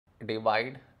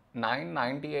divide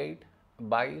 998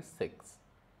 by 6.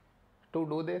 To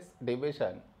do this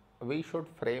division, we should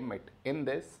frame it in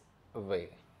this way.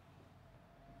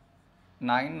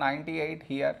 998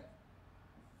 here,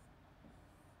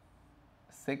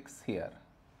 6 here.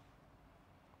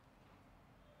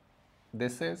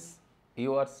 This is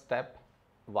your step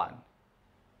 1.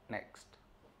 Next,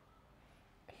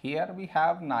 here we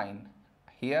have 9,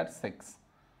 here 6.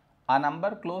 A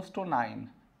number close to 9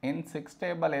 in 6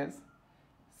 table is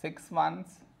 6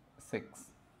 ones 6.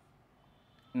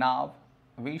 Now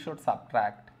we should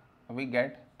subtract, we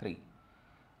get 3.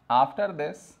 After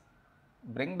this,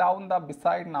 bring down the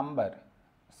beside number,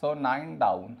 so 9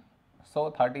 down, so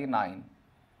 39.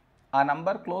 A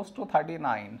number close to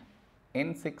 39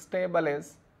 in 6 table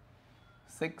is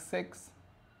 6 6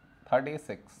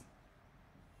 36.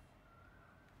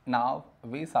 Now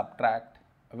we subtract,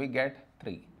 we get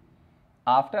 3.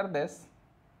 After this,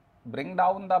 bring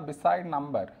down the beside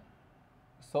number,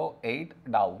 so 8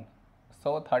 down,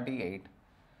 so 38.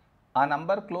 A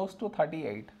number close to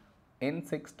 38 in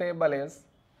 6 table is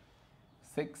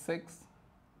 6 6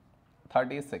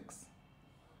 36.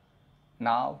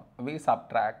 Now we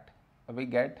subtract, we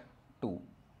get 2.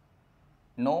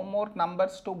 No more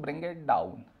numbers to bring it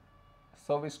down,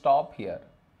 so we stop here.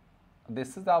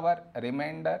 This is our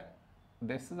remainder,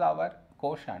 this is our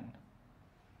quotient.